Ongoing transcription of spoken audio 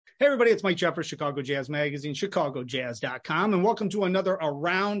Hey, everybody, it's Mike Jeffers, Chicago Jazz Magazine, ChicagoJazz.com, and welcome to another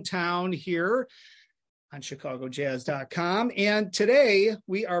Around Town here on ChicagoJazz.com. And today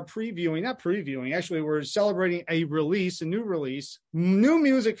we are we're celebrating a new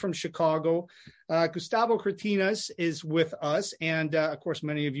music from Chicago. Gustavo Cretinas is with us. And of course,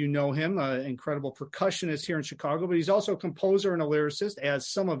 many of you know him, an incredible percussionist here in Chicago, but he's also a composer and a lyricist, as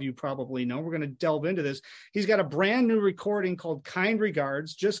some of you probably know. We're going to delve into this. He's got a brand new recording called Kind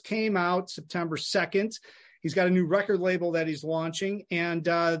Regards, just came out September 2nd. He's got a new record label that he's launching, and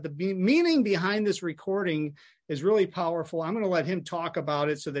the meaning behind this recording is really powerful. I'm going to let him talk about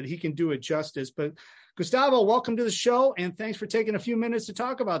it so that he can do it justice. But Gustavo, welcome to the show, and thanks for taking a few minutes to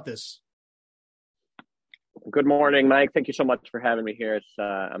talk about this. Good morning, Mike. Thank you so much for having me here.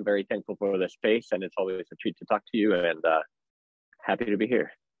 I'm very thankful for the space, and it's always a treat to talk to you, and happy to be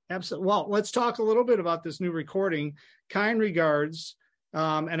here. Absolutely. Well, let's talk a little bit about this new recording, Kind Regards,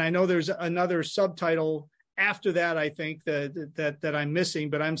 and I know there's another subtitle after that, I think that I'm missing,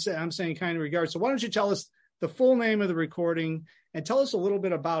 but I'm saying Kind Regards. So why don't you tell us the full name of the recording and tell us a little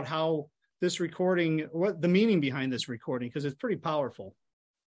bit about how this recording, what the meaning behind this recording, because it's pretty powerful.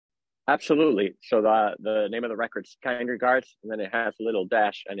 Absolutely. So the name of the record's Kind Regards, and then it has a little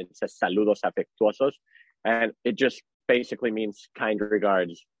dash and it says Saludos Afectuosos. And it just basically means kind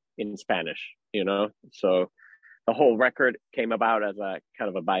regards in Spanish, you know? So the whole record came about as a kind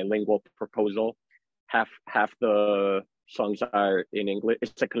of a bilingual proposal. Half the songs are in English.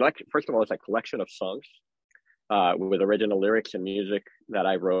 It's a collection. First of all, it's a collection of songs with original lyrics and music that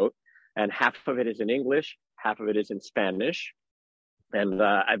I wrote, and half of it is in English, half of it is in Spanish. And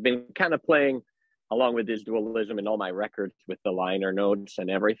I've been kind of playing along with this dualism in all my records with the liner notes and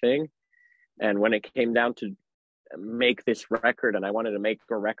everything. And when it came down to make this record, and I wanted to make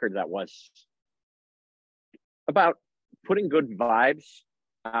a record that was about putting good vibes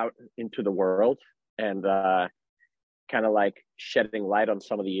out into the world, and kind of like shedding light on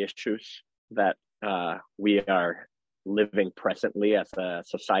some of the issues that we are living presently as a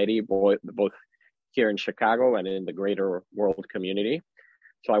society, both here in Chicago and in the greater world community.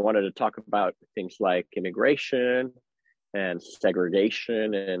 So I wanted to talk about things like immigration and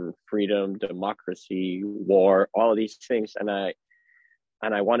segregation and freedom, democracy, war, all of these things. And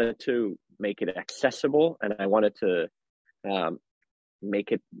I wanted to make it accessible, and I wanted to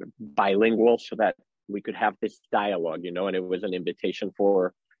make it bilingual so that we could have this dialogue, you know, and it was an invitation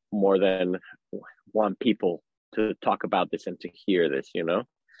for more than one people to talk about this and to hear this, you know?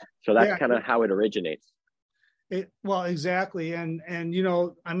 So that's kind of how it originates. Well, exactly. And, you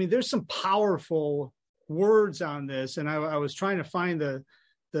know, I mean, there's some powerful words on this, and I was trying to find the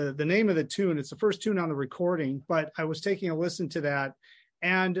name of the tune. It's the first tune on the recording, but I was taking a listen to that,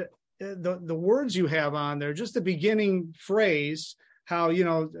 and the words you have on there, just the beginning phrase, how, you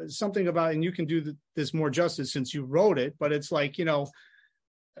know, something about, and you can do this more justice since you wrote it, but it's like, you know,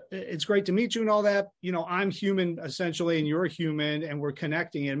 it's great to meet you and all that, you know, I'm human essentially, and you're human, and we're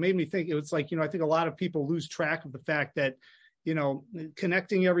connecting. It made me think, it was like, you know, I think a lot of people lose track of the fact that, you know,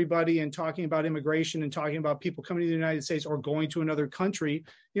 connecting everybody and talking about immigration and talking about people coming to the United States or going to another country,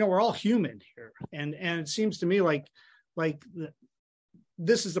 you know, we're all human here. And it seems to me like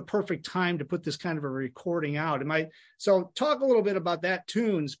this is the perfect time to put this kind of a recording out. So talk a little bit about that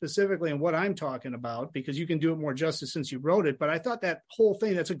tune specifically and what I'm talking about, because you can do it more justice since you wrote it. But I thought that whole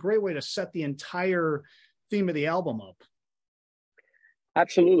thing, that's a great way to set the entire theme of the album up.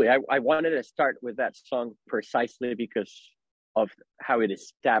 Absolutely. I wanted to start with that song precisely because of how it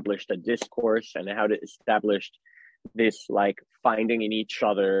established a discourse and how it established this like finding in each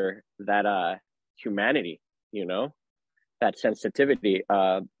other that humanity, you know, that sensitivity.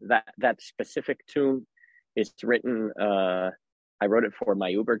 That specific tune is written. I wrote it for my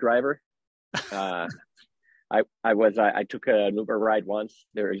Uber driver. I took an Uber ride once.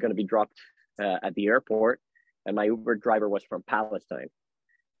 They were going to be dropped at the airport, and my Uber driver was from Palestine,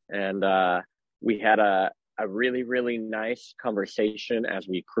 and we had a really, really nice conversation as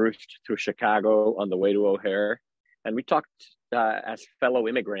we cruised through Chicago on the way to O'Hare, and we talked as fellow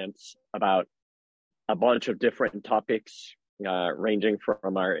immigrants about a bunch of different topics, ranging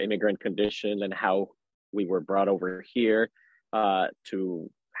from our immigrant condition and how we were brought over here, to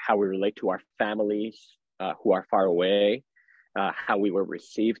how we relate to our families who are far away, how we were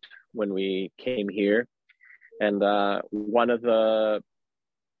received when we came here. And whilst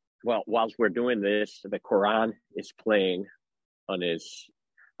we're doing this, the Quran is playing on his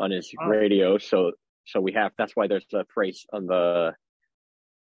radio. So that's why there's a phrase in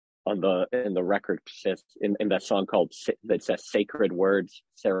the record says in that song that says "Sacred Words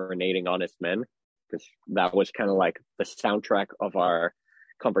Serenading Honest Men," because that was kind of like the soundtrack of our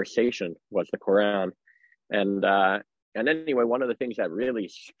conversation was the Quran. And anyway, one of the things that really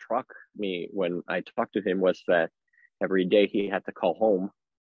struck me when I talked to him was that every day he had to call home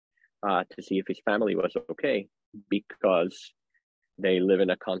to see if his family was okay, because they live in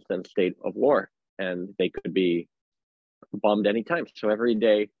a constant state of war and they could be bombed anytime. So every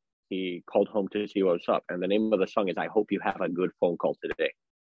day he called home to see what's up. And the name of the song is "I Hope You Have a Good Phone Call Today."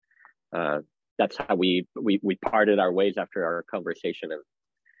 That's how we parted our ways after our conversation, and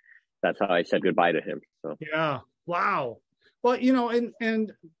that's how I said goodbye to him. So yeah, wow. Well,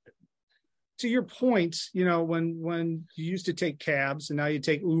 and to your point, when you used to take cabs and now you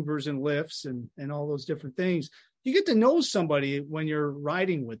take Ubers and Lyfts and all those different things, you get to know somebody when you're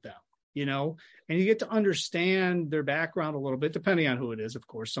riding with them, and you get to understand their background a little bit, depending on who it is. Of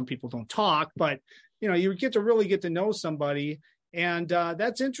course, some people don't talk, but you get to really get to know somebody. And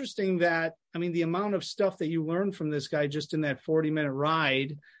that's interesting that, the amount of stuff that you learned from this guy just in that 40-minute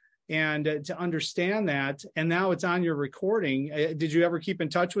ride, and to understand that, and now it's on your recording. Did you ever keep in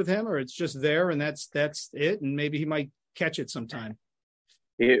touch with him, or it's just there and that's it? And maybe he might catch it sometime.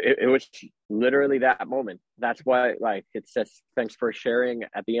 It was literally that moment. That's why, it says, "Thanks for sharing"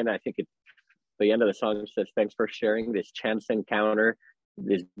 at the end. I think the end of the song says, "Thanks for sharing this chance encounter,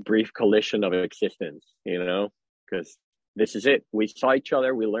 this brief collision of existence," because this is it. We saw each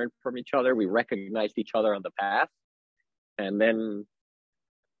other, we learned from each other, we recognized each other on the path, and then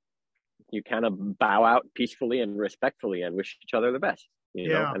you kind of bow out peacefully and respectfully and wish each other the best,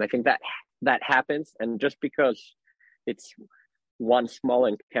 know? And I think that happens. And just because it's one small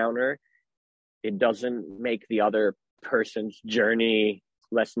encounter, it doesn't make the other person's journey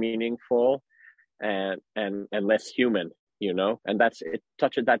less meaningful and less human, and that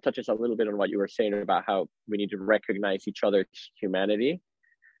touches a little bit on what you were saying about how we need to recognize each other's humanity.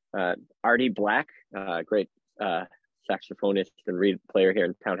 Artie Black, great saxophonist and reed player here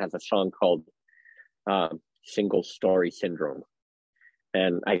in town, has a song called "Single Story Syndrome."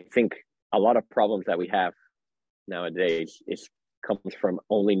 And I think a lot of problems that we have nowadays comes from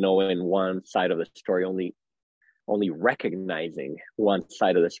only knowing one side of the story, only recognizing one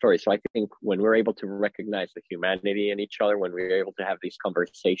side of the story. So I think when we're able to recognize the humanity in each other, when we're able to have these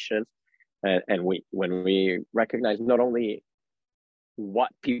conversations, and when we recognize not only what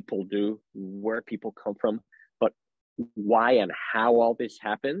people do, where people come from, but why and how all this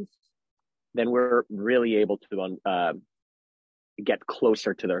happens, then we're really able to get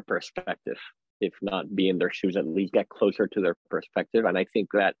closer to their perspective. If not be in their shoes, at least get closer to their perspective. And I think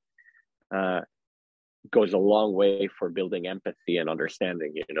that goes a long way for building empathy and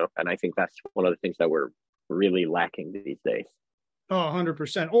understanding, and I think that's one of the things that we're really lacking these days. Oh,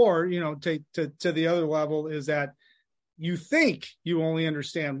 100%. Or, to the other level is that you think you only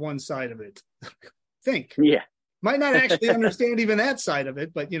understand one side of it. Yeah. Might not actually understand even that side of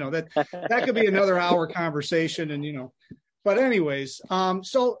it, but that could be another hour conversation. And, but anyways,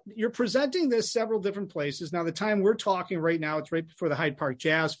 so you're presenting this several different places. Now, the time we're talking right now, it's right before the Hyde Park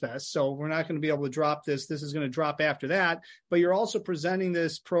Jazz Fest. So we're not going to be able to drop this. This is going to drop after that. But you're also presenting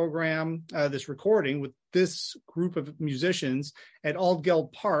this program, this recording with this group of musicians at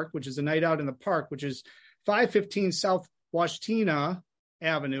Aldgeld Park, which is a night out in the park, which is 515 South Washtina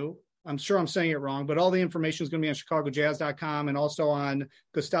Avenue. I'm sure I'm saying it wrong, but all the information is going to be on ChicagoJazz.com and also on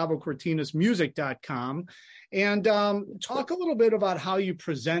GustavoCortinasmusic.com. And talk a little bit about how you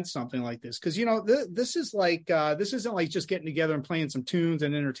present something like this, because this is like this isn't like just getting together and playing some tunes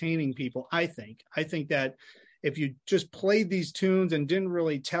and entertaining people. I think that if you just played these tunes and didn't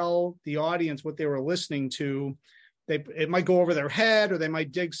really tell the audience what they were listening to, it might go over their head, or they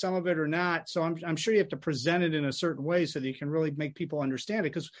might dig some of it or not. So I'm sure you have to present it in a certain way so that you can really make people understand it.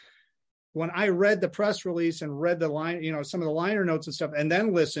 Because when I read the press release and read the line, some of the liner notes and stuff, and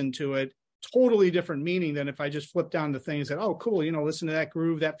then listened to it, totally different meaning than if I just flipped down the thing and said, "Oh, cool, listen to that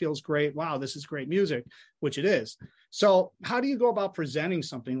groove. That feels great. Wow, this is great music," which it is. So how do you go about presenting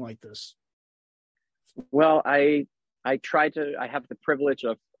something like this? Well, I have the privilege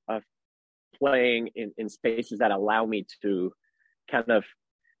of playing in spaces that allow me to kind of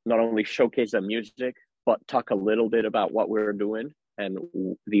not only showcase the music, but talk a little bit about what we're doing and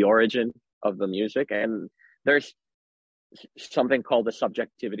the origin of the music. And there's something called the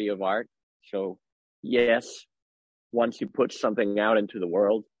subjectivity of art. So yes, once you put something out into the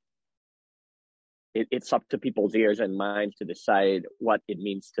world, it's up to people's ears and minds to decide what it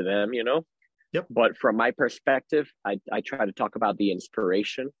means to them, Yep. But from my perspective, I try to talk about the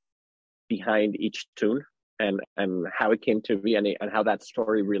inspiration behind each tune and how it came to be and how that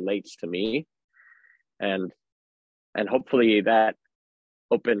story relates to me. And hopefully that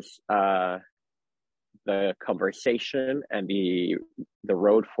opens the conversation and the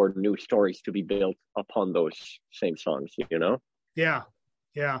road for new stories to be built upon those same songs, you know? Yeah.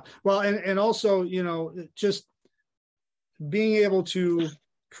 Yeah. Well, and also, you know, just being able to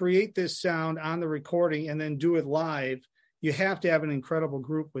create this sound on the recording and then do it live, you have to have an incredible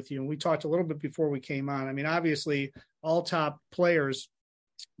group with you. And we talked a little bit before we came on. I mean, obviously all top players,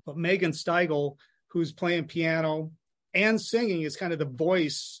 but Megan Steigel, who's playing piano and singing, is kind of the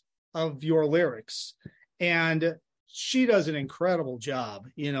voice of your lyrics. And she does an incredible job.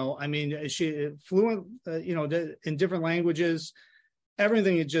 You know, I mean, she fluent, you know, in different languages,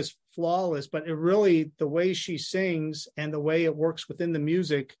 everything is just flawless, but it really, the way she sings and the way it works within the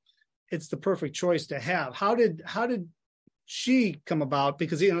music, it's the perfect choice to have. How did she come about?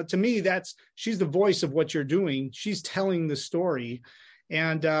 Because, you know, to me, she's the voice of what you're doing. She's telling the story.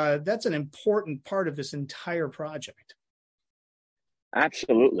 And that's an important part of this entire project.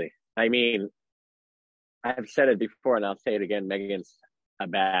 Absolutely. I mean, I've said it before and I'll say it again. Megan's a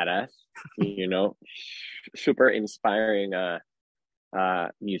badass, you know, super inspiring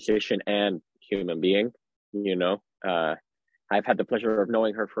musician and human being, you know. I've had the pleasure of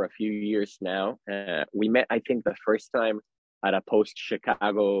knowing her for a few years now. We met, I think, the first time at a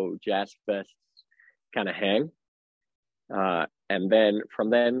post-Chicago Jazz Fest kind of hang. And then from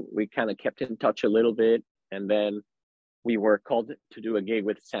then, we kind of kept in touch a little bit. And then we were called to do a gig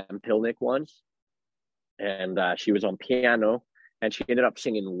with Sam Pilnick once. And she was on piano, and she ended up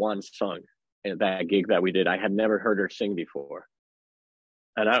singing one song in that gig that we did. I had never heard her sing before.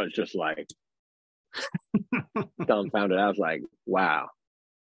 And I was just like dumbfounded. I was like, wow,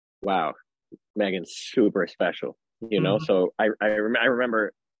 Megan's super special, you know? Mm-hmm. So I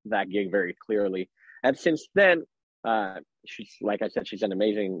remember that gig very clearly. And since then, she's, like I said, she's an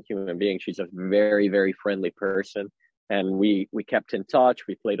amazing human being. She's a very, very friendly person. And we kept in touch.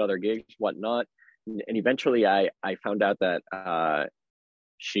 We played other gigs, whatnot. And eventually I found out that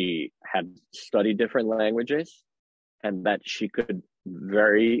she had studied different languages and that she could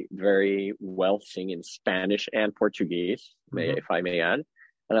very, very well sing in Spanish and Portuguese, mm-hmm. if I may add.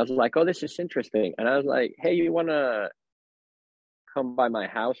 And I was like, oh, this is interesting. And I was like, hey, you want to come by my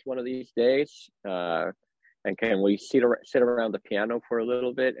house one of these days? And can we sit around the piano for a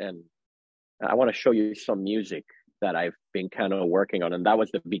little bit? And I want to show you some music that I've been kind of working on. And that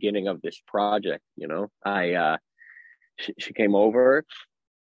was the beginning of this project, you know. She came over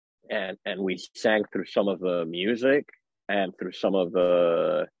and we sang through some of the music and through some of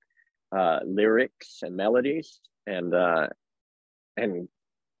the lyrics and melodies. And I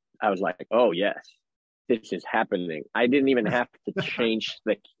was like, oh yes, this is happening. I didn't even have to change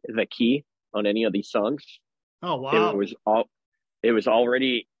the key on any of these songs. Oh, wow. It was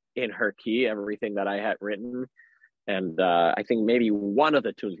already in her key, everything that I had written. And I think maybe one of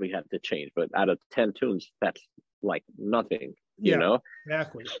the tunes we had to change, but out of 10 tunes, that's like nothing, you know?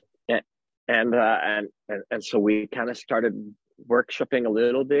 Exactly. And so we kind of started workshopping a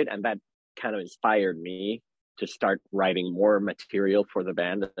little bit, and that kind of inspired me to start writing more material for the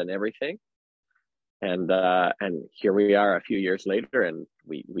band and everything. And here we are a few years later, and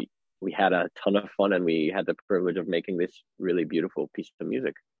we had a ton of fun, and we had the privilege of making this really beautiful piece of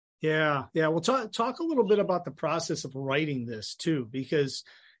music. Yeah. Well, talk a little bit about the process of writing this too, because,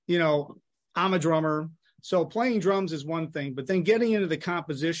 you know, I'm a drummer, so playing drums is one thing, but then getting into the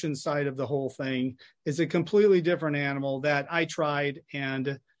composition side of the whole thing is a completely different animal that I tried,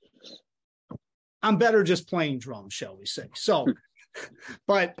 and I'm better just playing drums, shall we say. So,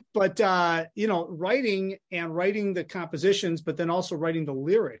 but you know, writing the compositions, but then also writing the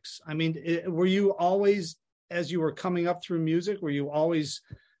lyrics. I mean, were you always, as you were coming up through music, were you always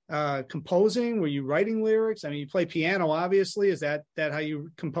composing? Were you writing lyrics? I mean, you play piano, obviously. Is that how you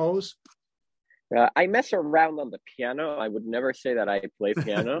compose? I mess around on the piano. I would never say that I play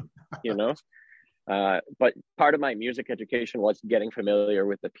piano, you know. But part of my music education was getting familiar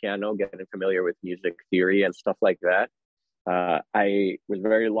with the piano, getting familiar with music theory and stuff like that. I was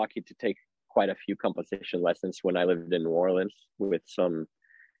very lucky to take quite a few composition lessons when I lived in New Orleans with some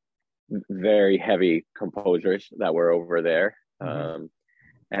very heavy composers that were over there. Mm-hmm.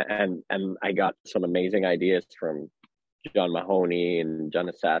 And I got some amazing ideas from John Mahoney and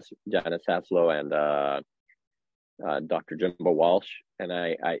Jana Saslow and Dr. Jimbo Walsh. And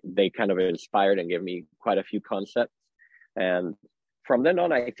they kind of inspired and gave me quite a few concepts. And from then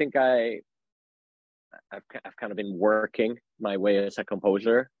on, I think I've kind of been working my way as a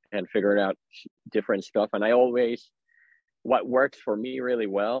composer and figuring out different stuff. And what works for me really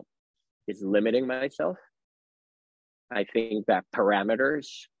well is limiting myself. I think that parameters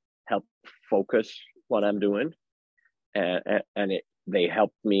help focus what I'm doing, and they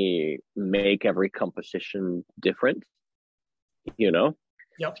helped me make every composition different, you know?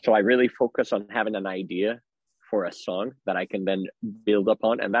 Yep. So I really focus on having an idea for a song that I can then build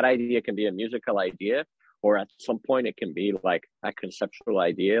upon. And that idea can be a musical idea, or at some point it can be like a conceptual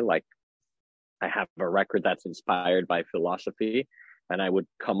idea. Like I have a record that's inspired by philosophy, and I would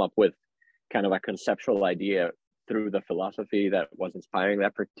come up with kind of a conceptual idea through the philosophy that was inspiring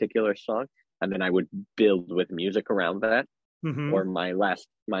that particular song. And then I would build with music around that. Mm-hmm. Or my last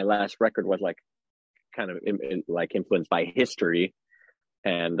record was like kind of like influenced by history,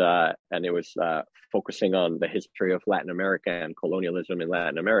 and it was focusing on the history of Latin America and colonialism in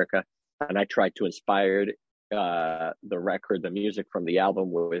Latin America. And I tried to inspire the record, the music from the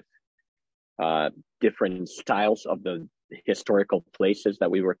album with different styles of the historical places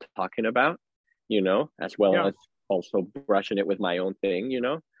that we were talking about, you know, as well as also brushing it with my own thing, you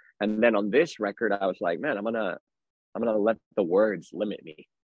know. And then on this record, I was like, man, I'm gonna let the words limit me.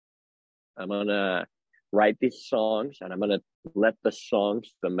 I'm gonna write these songs, and I'm gonna let the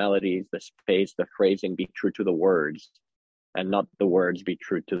songs, the melodies, the space, the phrasing be true to the words, and not the words be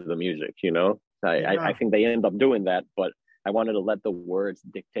true to the music. You know, I think they end up doing that, but I wanted to let the words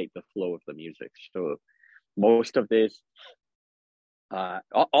dictate the flow of the music. So most of this,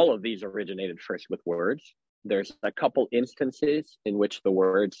 all of these originated first with words. There's a couple instances in which the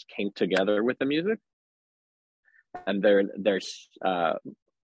words came together with the music, and there's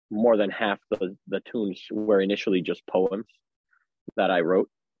more than half the tunes were initially just poems that I wrote,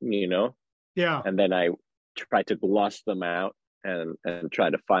 you know. Yeah. And then I tried to gloss them out and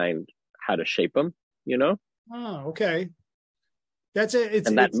try to find how to shape them, you know. Oh, okay. That's it. It's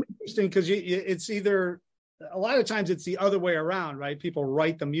interesting because it's either, a lot of times it's the other way around, right? People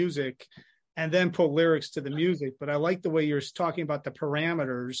write the music and then put lyrics to the music. But I like the way you're talking about the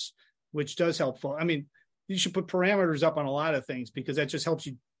parameters, which does help. I mean, you should put parameters up on a lot of things because that just helps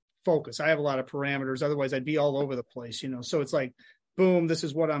you focus. I have a lot of parameters. Otherwise, I'd be all over the place, you know? So it's like, boom, this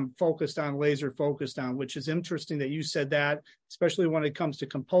is what I'm focused on, laser focused on, which is interesting that you said that, especially when it comes to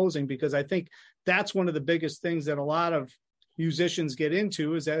composing, because I think that's one of the biggest things that a lot of musicians get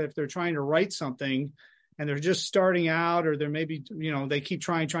into is that if they're trying to write something and they're just starting out, or they're maybe, you know, they keep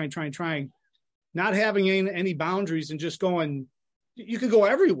trying, not having any boundaries and just going, you could go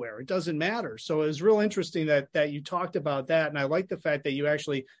everywhere. It doesn't matter. So it was real interesting that you talked about that. And I like the fact that you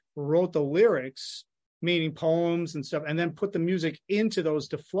actually wrote the lyrics, meaning poems and stuff, and then put the music into those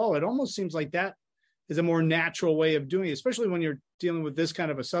to flow. It almost seems like that is a more natural way of doing it, especially when you're dealing with this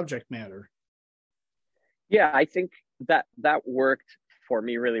kind of a subject matter. Yeah, I think that worked for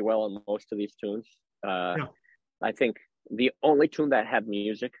me really well on most of these tunes. I think the only tune that had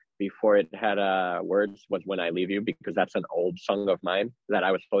music before it had words was When I Leave You, because that's an old song of mine that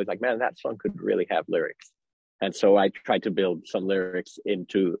I was always like, man, that song could really have lyrics. And so I tried to build some lyrics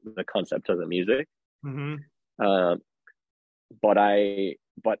into the concept of the music. Mm-hmm. But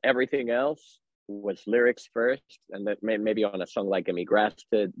everything else was lyrics first, and that maybe on a song like Emigraste,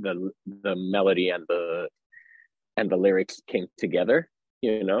 the melody and the lyrics came together.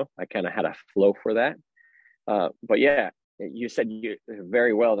 You know, I kind of had a flow for that. But yeah, you said you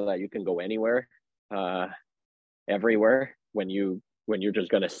very well that you can go anywhere, everywhere when you're just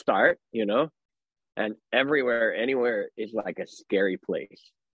gonna start, you know, and anywhere is like a scary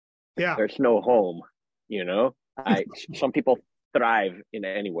place. Yeah, there's no home, you know. Some people thrive in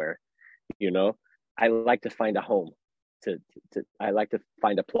anywhere, you know. I like to find a home. I like to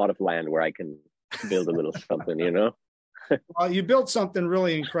find a plot of land where I can build a little something, you know. Well, you built something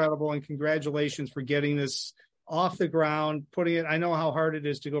really incredible, and congratulations for getting this off the ground, putting it. I know how hard it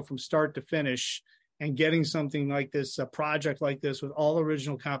is to go from start to finish, and getting something like this, a project like this with all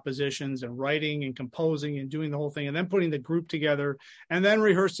original compositions and writing and composing and doing the whole thing, and then putting the group together, and then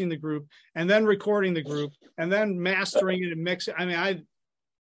rehearsing the group, and then recording the group, and then mastering it and mixing. I mean,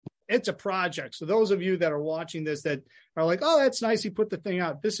 it's a project. So those of you that are watching this that are like, oh, that's nice, he put the thing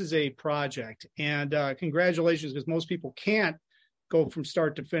out. This is a project. And congratulations, because most people can't go from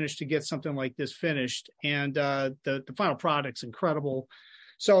start to finish to get something like this finished. And the final product's incredible.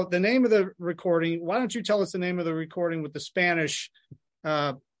 So the name of the recording, why don't you tell us the name of the recording with the Spanish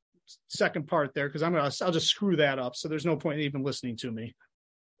second part there? Because I'll just screw that up. So there's no point in even listening to me.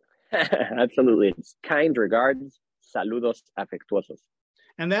 Absolutely. It's Kind Regards, Saludos Afectuosos.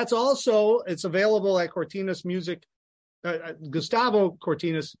 And that's also, it's available at Cortinas Music,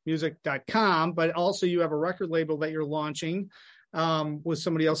 GustavoCortinasmusic.com, but also you have a record label that you're launching with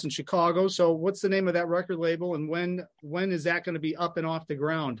somebody else in Chicago. So what's the name of that record label, and when is that going to be up and off the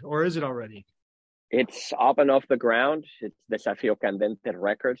ground, or is it already? It's up and off the ground. It's Desafío Candente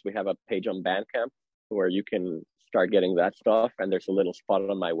Records. We have a page on Bandcamp where you can start getting that stuff. And there's a little spot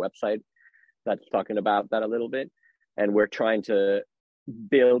on my website that's talking about that a little bit. And we're trying to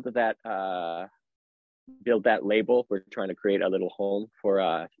build that label. We're trying to create a little home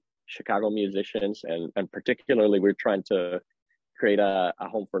for Chicago musicians, and particularly we're trying to create a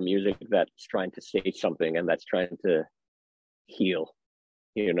home for music that's trying to say something and that's trying to heal.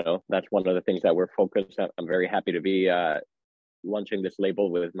 That's one of the things that we're focused on. I'm very happy to be launching this label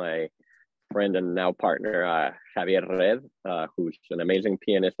with my friend and now partner, Javier Red, who's an amazing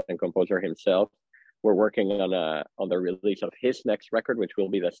pianist and composer himself. We're working on the release of his next record, which will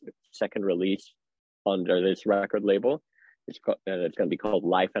be the second release under this record label. It's going to be called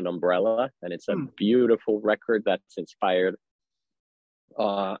Life and Umbrella, and it's a beautiful record that's inspired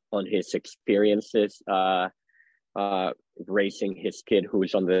on his experiences raising his kid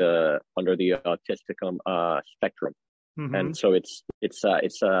who's under the autistic spectrum. Mm-hmm. And so it's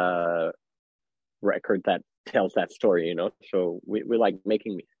a record that tells that story, So we like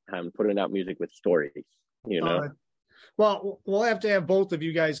putting out music with stories, Well, we'll have to have both of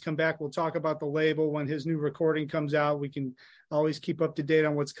you guys come back. We'll talk about the label when his new recording comes out. We can always keep up to date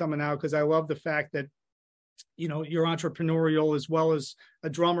on what's coming out, because I love the fact that, you're entrepreneurial as well as a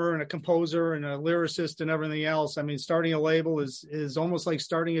drummer and a composer and a lyricist and everything else. I mean, starting a label is almost like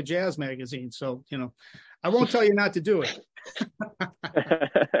starting a jazz magazine. So, I won't tell you not to do it, but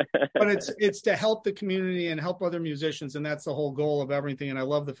it's to help the community and help other musicians. And that's the whole goal of everything. And I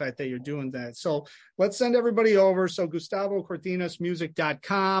love the fact that you're doing that. So let's send everybody over. So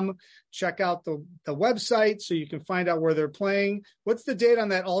GustavoCortinasmusic.com, check out the website so you can find out where they're playing. What's the date on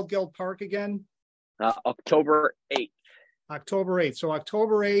that Altgeld Park again? October 8th. October 8th. So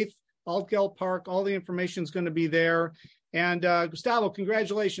October 8th, Altgeld Park, all the information is going to be there. And Gustavo,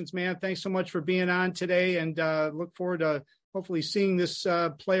 congratulations, man. Thanks so much for being on today, and look forward to hopefully seeing this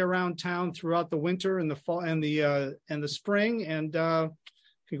play around town throughout the winter and the fall and the spring. And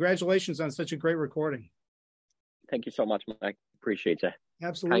congratulations on such a great recording. Thank you so much, Mike. Appreciate you.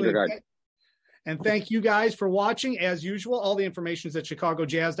 Absolutely. And thank you guys for watching. As usual, all the information is at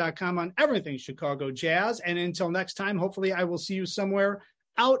ChicagoJazz.com on everything Chicago Jazz. And until next time, hopefully I will see you somewhere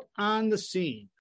out on the scene.